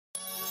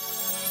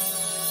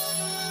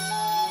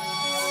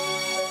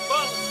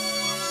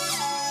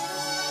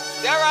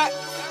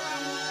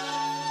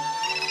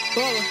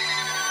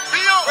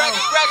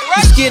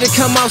You scared to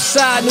come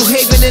outside, New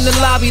Haven in the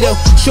lobby though.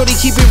 Shorty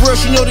keep it real,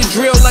 she know the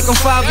drill like I'm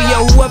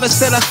Fabio. Whoever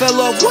said I fell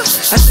off, what?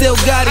 I still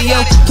got it, yo.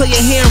 Play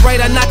your hand right,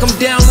 I knock him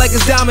down like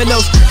it's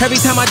dominoes. Every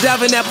time I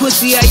dive in that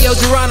pussy, I yell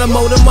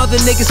Geronimo. Them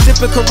other niggas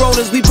sipping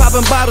Coronas, we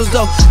popping bottles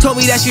though. Told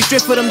me that she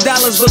strip for them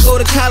dollars, but go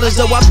to college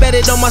though. I bet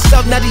it on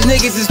myself, now these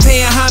niggas is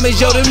paying homage,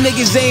 yo. Them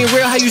niggas ain't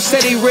real, how you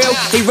say they real?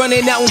 They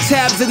running out on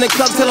tabs in the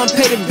club till I'm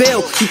pay the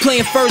bill. You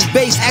playing first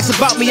base, ask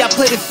about me, I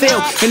play the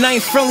field. And I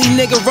ain't friendly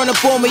nigga, run up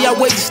on me, I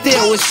wait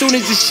still. As soon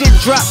as the shit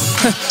drop,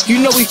 you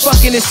know we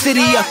fucking the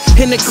city up.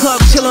 In the club,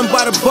 chillin'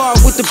 by the bar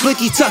with the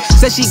blicky tuck.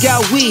 Said she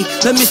got weed,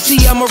 let me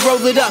see, I'ma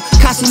roll it up.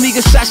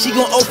 Casamiga shot, she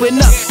gon' open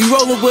up. You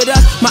rollin' with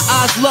us, my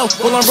eyes low,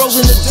 while I'm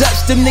rolling the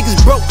Dutch. Them niggas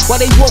broke, while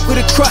they walk with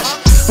a crutch.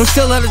 I'm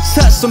still out of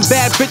touch, some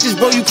bad bitches,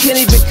 bro, you can't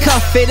even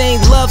cuff. It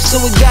ain't love, so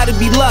it gotta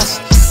be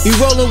lust. You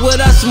rollin'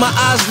 with us, my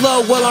eyes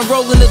low, while I'm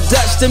rolling the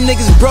Dutch. Them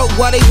niggas broke,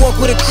 while they walk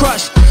with a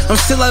crush. I'm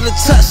still out of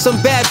touch,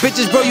 some bad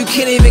bitches, bro, you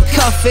can't even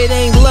cuff. It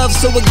ain't love,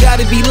 so it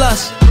gotta be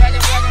lust.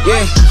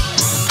 Yeah.